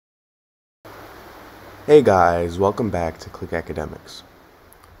Hey guys, welcome back to Click Academics.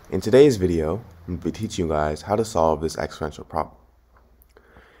 In today's video, I'm going to be teaching you guys how to solve this exponential problem.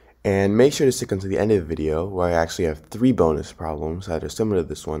 And make sure to stick until the end of the video where I actually have 3 bonus problems that are similar to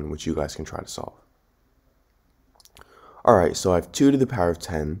this one which you guys can try to solve. Alright, so I have 2 to the power of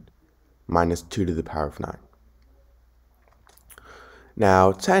 10 minus 2 to the power of 9.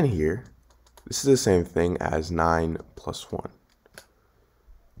 Now 10 here, this is the same thing as 9 plus 1.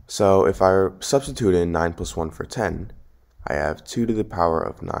 So if I substitute in 9 plus 1 for 10, I have 2 to the power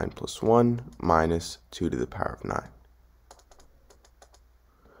of 9 plus 1 minus 2 to the power of 9.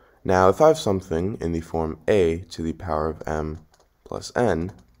 Now if I have something in the form a to the power of m plus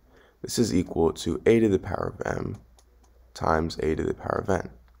n, this is equal to a to the power of m times a to the power of n.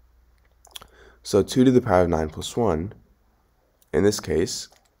 So 2 to the power of 9 plus 1, in this case,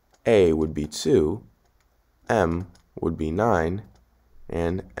 a would be 2, m would be 9,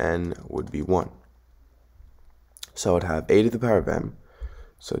 and n would be 1. So I'd have a to the power of m,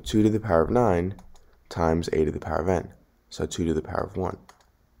 so 2 to the power of 9 times a to the power of n, so 2 to the power of 1.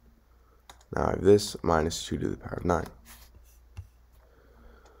 Now I have this minus 2 to the power of 9.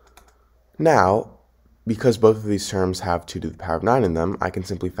 Now, because both of these terms have 2 to the power of 9 in them, I can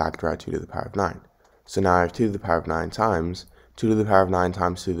simply factor out 2 to the power of 9. So now I have 2 to the power of 9 times 2 to the power of 9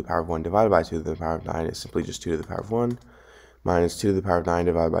 times 2 to the power of 1 divided by 2 to the power of 9 is simply just 2 to the power of 1. Minus 2 to the power of 9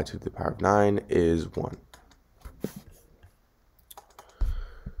 divided by 2 to the power of 9 is 1.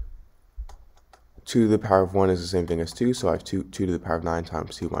 2 to the power of 1 is the same thing as 2, so I have 2 to the power of 9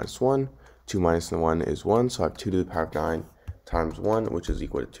 times 2 minus 1. 2 minus 1 is 1, so I have 2 to the power of 9 times 1, which is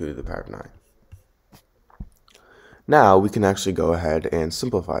equal to 2 to the power of 9. Now we can actually go ahead and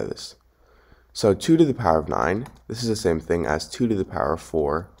simplify this. So 2 to the power of 9, this is the same thing as 2 to the power of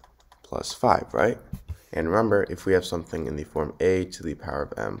 4 plus 5, right? And remember, if we have something in the form a to the power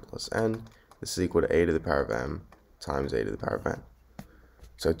of m plus n, this is equal to a to the power of m times a to the power of n.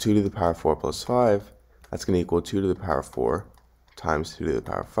 So 2 to the power of 4 plus 5, that's going to equal 2 to the power of 4 times 2 to the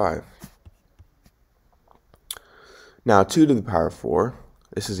power of 5. Now 2 to the power of 4,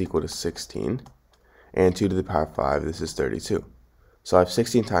 this is equal to 16, and 2 to the power of 5, this is 32. So I have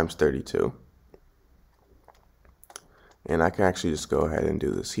 16 times 32, and I can actually just go ahead and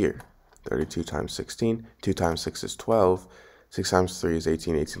do this here. 32 times 16, 2 times 6 is 12, 6 times 3 is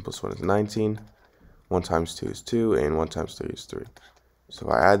 18, 18 plus 1 is 19, 1 times 2 is 2, and 1 times 3 is 3. So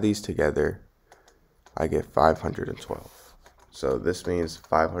if I add these together, I get 512. So this means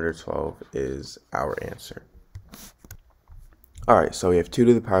 512 is our answer. Alright, so we have 2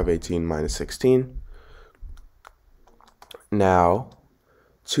 to the power of 18 minus 16. Now,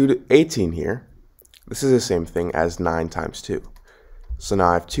 2 to 18 here, this is the same thing as 9 times 2. So now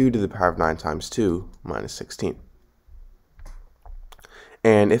I have 2 to the power of 9 times 2 minus 16.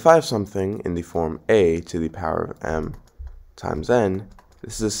 And if I have something in the form a to the power of m times n,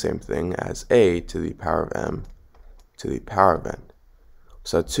 this is the same thing as a to the power of m to the power of n.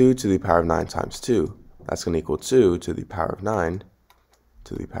 So 2 to the power of 9 times 2, that's going to equal 2 to the power of 9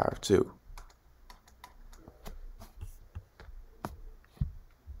 to the power of 2.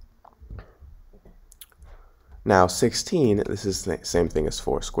 Now 16, this is the same thing as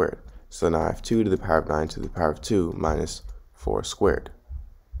 4 squared. So now I have 2 to the power of 9 to the power of 2 minus 4 squared.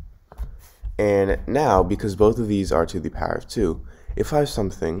 And now, because both of these are to the power of 2, if I have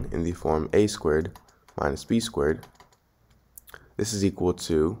something in the form a squared minus b squared, this is equal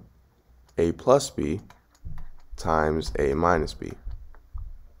to a plus b times a minus b.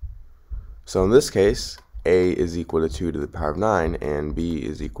 So in this case, a is equal to 2 to the power of 9 and b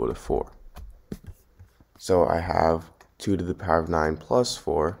is equal to 4. So I have 2 to the power of 9 plus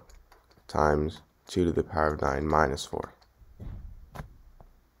 4 times 2 to the power of 9 minus 4.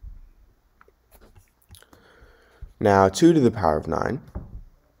 Now 2 to the power of 9,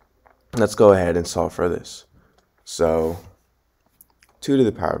 let's go ahead and solve for this. So 2 to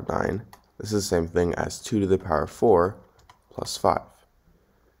the power of 9, this is the same thing as 2 to the power of 4 plus 5.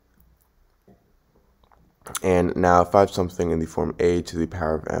 And now if I have something in the form a to the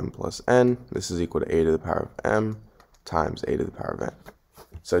power of m plus n, this is equal to a to the power of m times a to the power of n.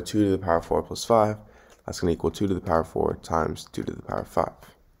 So 2 to the power of 4 plus 5, that's going to equal 2 to the power of 4 times 2 to the power of 5.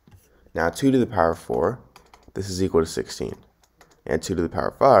 Now 2 to the power of 4, this is equal to 16. And 2 to the power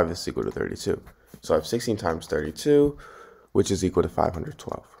of 5, this is equal to 32. So I have 16 times 32, which is equal to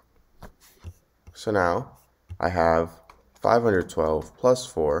 512. So now I have 512 plus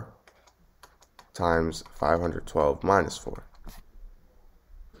 4 times 512 minus 4.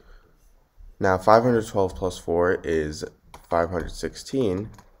 Now 512 plus 4 is 516,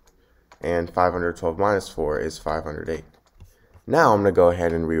 and 512 minus 4 is 508. Now I'm going to go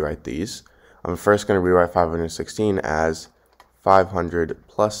ahead and rewrite these. I'm first going to rewrite 516 as 500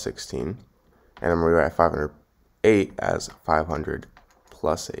 plus 16, and I'm going to rewrite 508 as 500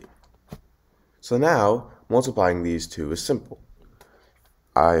 plus 8. So now, multiplying these two is simple.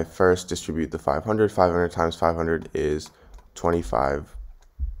 I first distribute the 500. 500 times 500 is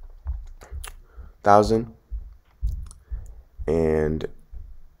 25,000. And,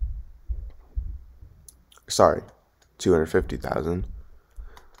 sorry, 250,000.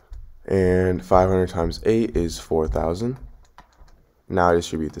 And 500 times 8 is 4,000. Now I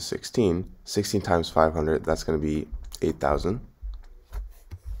distribute the 16. 16 times 500, that's going to be 8,000.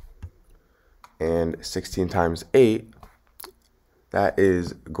 And 16 times 8, that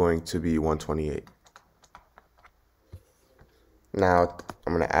is going to be 128. Now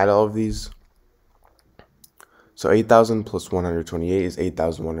I'm going to add all of these. So 8,000 plus 128 is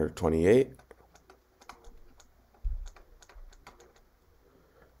 8,128.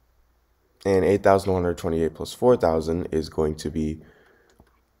 And 8,128 plus 4,000 is going to be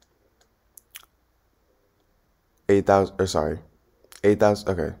 8,000,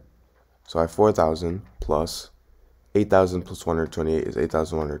 okay. So I have 4,000 plus 8,000 plus 128 is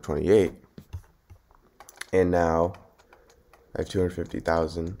 8,128. And now I have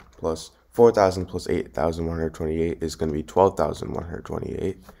 250,000 plus 4,000 plus 8,128 is going to be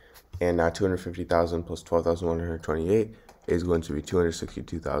 12,128. And now 250,000 plus 12,128 is going to be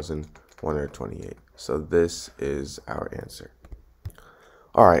 262,128. So this is our answer.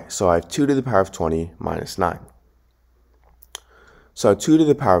 All right, so I have 2 to the power of 20 minus 9. So 2 to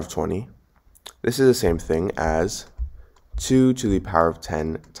the power of 20, this is the same thing as 2 to the power of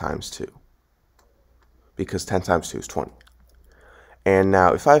 10 times 2, because 10 times 2 is 20. And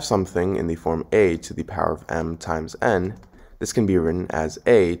now if I have something in the form a to the power of m times n, this can be written as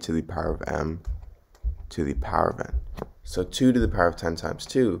a to the power of m to the power of n. So 2 to the power of 10 times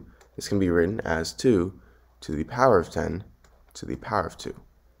 2, this can be written as 2 to the power of 10 to the power of 2.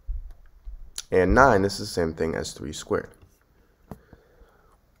 And 9, this is the same thing as 3 squared.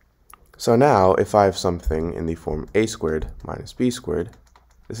 So now, if I have something in the form a squared minus b squared,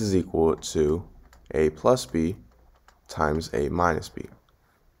 this is equal to a plus b times a minus b.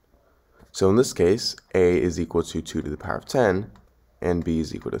 So in this case, a is equal to 2 to the power of 10, and b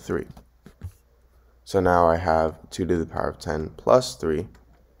is equal to 3. So now I have 2 to the power of 10 plus 3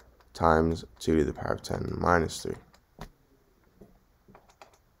 times 2 to the power of 10 minus 3.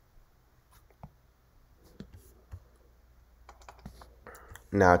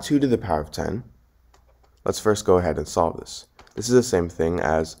 Now 2 to the power of 10, let's first go ahead and solve this. This is the same thing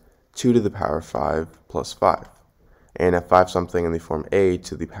as 2 to the power of 5 plus 5. And if I have something in the form a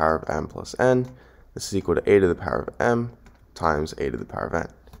to the power of m plus n, this is equal to a to the power of m times a to the power of n.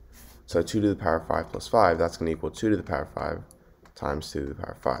 So 2 to the power of 5 plus 5, that's going to equal 2 to the power of 5 times 2 to the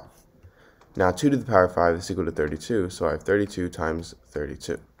power of 5. Now 2 to the power of 5 is equal to 32, so I have 32 times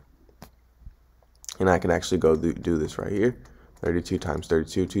 32. And I can actually go do this right here. 32 times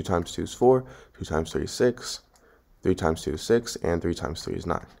 32, 2 times 2 is 4, 2 times 3 is 6, 3 times 2 is 6, and 3 times 3 is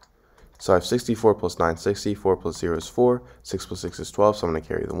 9. So I have 64 plus 9 is 60, 4 plus 0 is 4, 6 plus 6 is 12, so I'm going to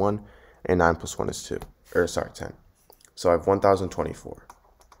carry the 1, and 9 plus 1 is 10. So I have 1,024.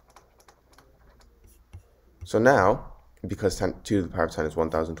 So now, because 2 to the power of 10 is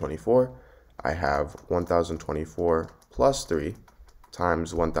 1,024, I have 1,024 plus 3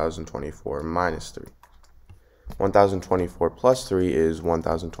 times 1,024 minus 3. 1,024 plus 3 is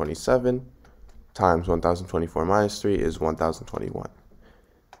 1,027 times 1,024 minus 3 is 1,021.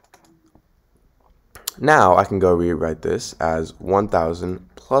 Now I can go rewrite this as 1,000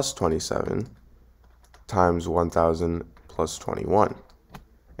 plus 27 times 1,000 plus 21.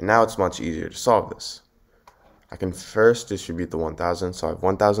 And now it's much easier to solve this. I can first distribute the 1,000, so I have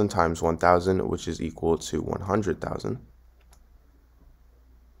 1,000 times 1,000, which is equal to 100,000.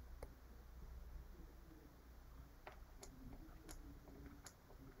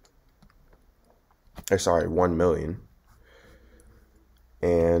 Or sorry, 1 million.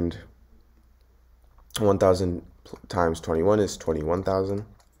 And 1,000 times 21 is 21,000.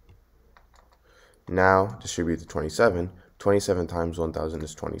 Now distribute the 27. 27 times 1,000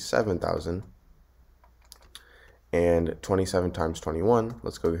 is 27,000. And 27 times 21,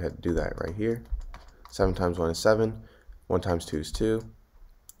 let's go ahead and do that right here. 7 times 1 is 7. 1 times 2 is 2.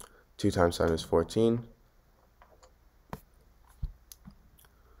 2 times 7 is 14.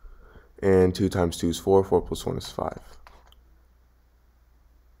 And 2 times 2 is 4. 4 plus 1 is 5.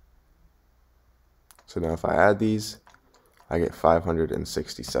 So now if I add these, I get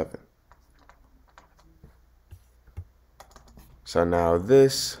 567. So now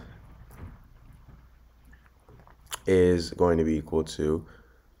this is going to be equal to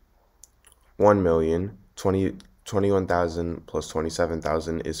 21,000 plus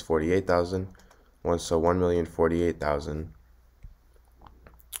 27,000 is 48,000. So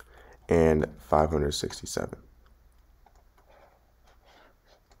 1,048,567.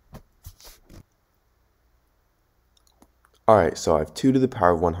 Alright, so I have 2 to the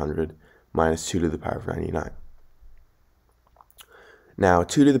power of 100 minus 2 to the power of 99. Now,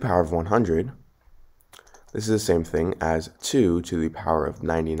 2 to the power of 100, this is the same thing as 2 to the power of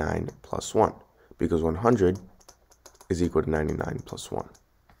 99 plus 1, because 100 is equal to 99 plus 1.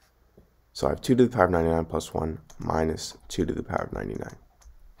 So I have 2 to the power of 99 plus 1 minus 2 to the power of 99.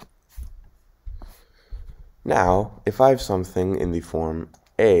 Now, if I have something in the form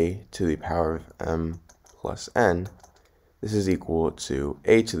a to the power of m plus n, this is equal to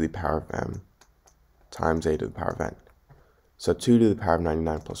a to the power of m times a to the power of n. So 2 to the power of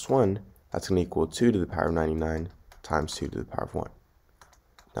 99 plus 1, that's going to equal 2 to the power of 99 times 2 to the power of 1.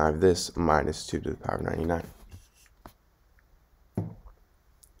 Now I have this minus 2 to the power of 99.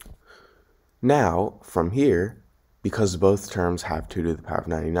 Now, from here, because both terms have 2 to the power of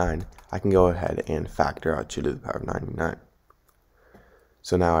 99, I can go ahead and factor out 2 to the power of 99.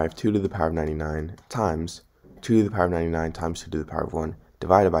 So now I have 2 to the power of 99 times 2 to the power of 99 times 2 to the power of 1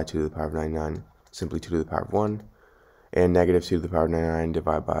 divided by 2 to the power of 99, simply 2 to the power of 1. And negative 2 to the power of 99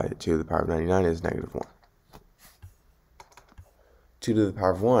 divided by 2 to the power of 99 is negative 1. 2 to the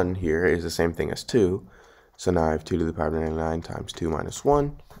power of 1 here is the same thing as 2. So now I have 2 to the power of 99 times 2 minus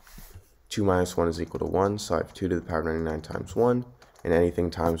 1. 2 minus 1 is equal to 1, so I have 2 to the power of 99 times 1. And anything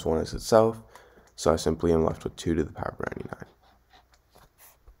times 1 is itself. So I simply am left with 2 to the power of 99.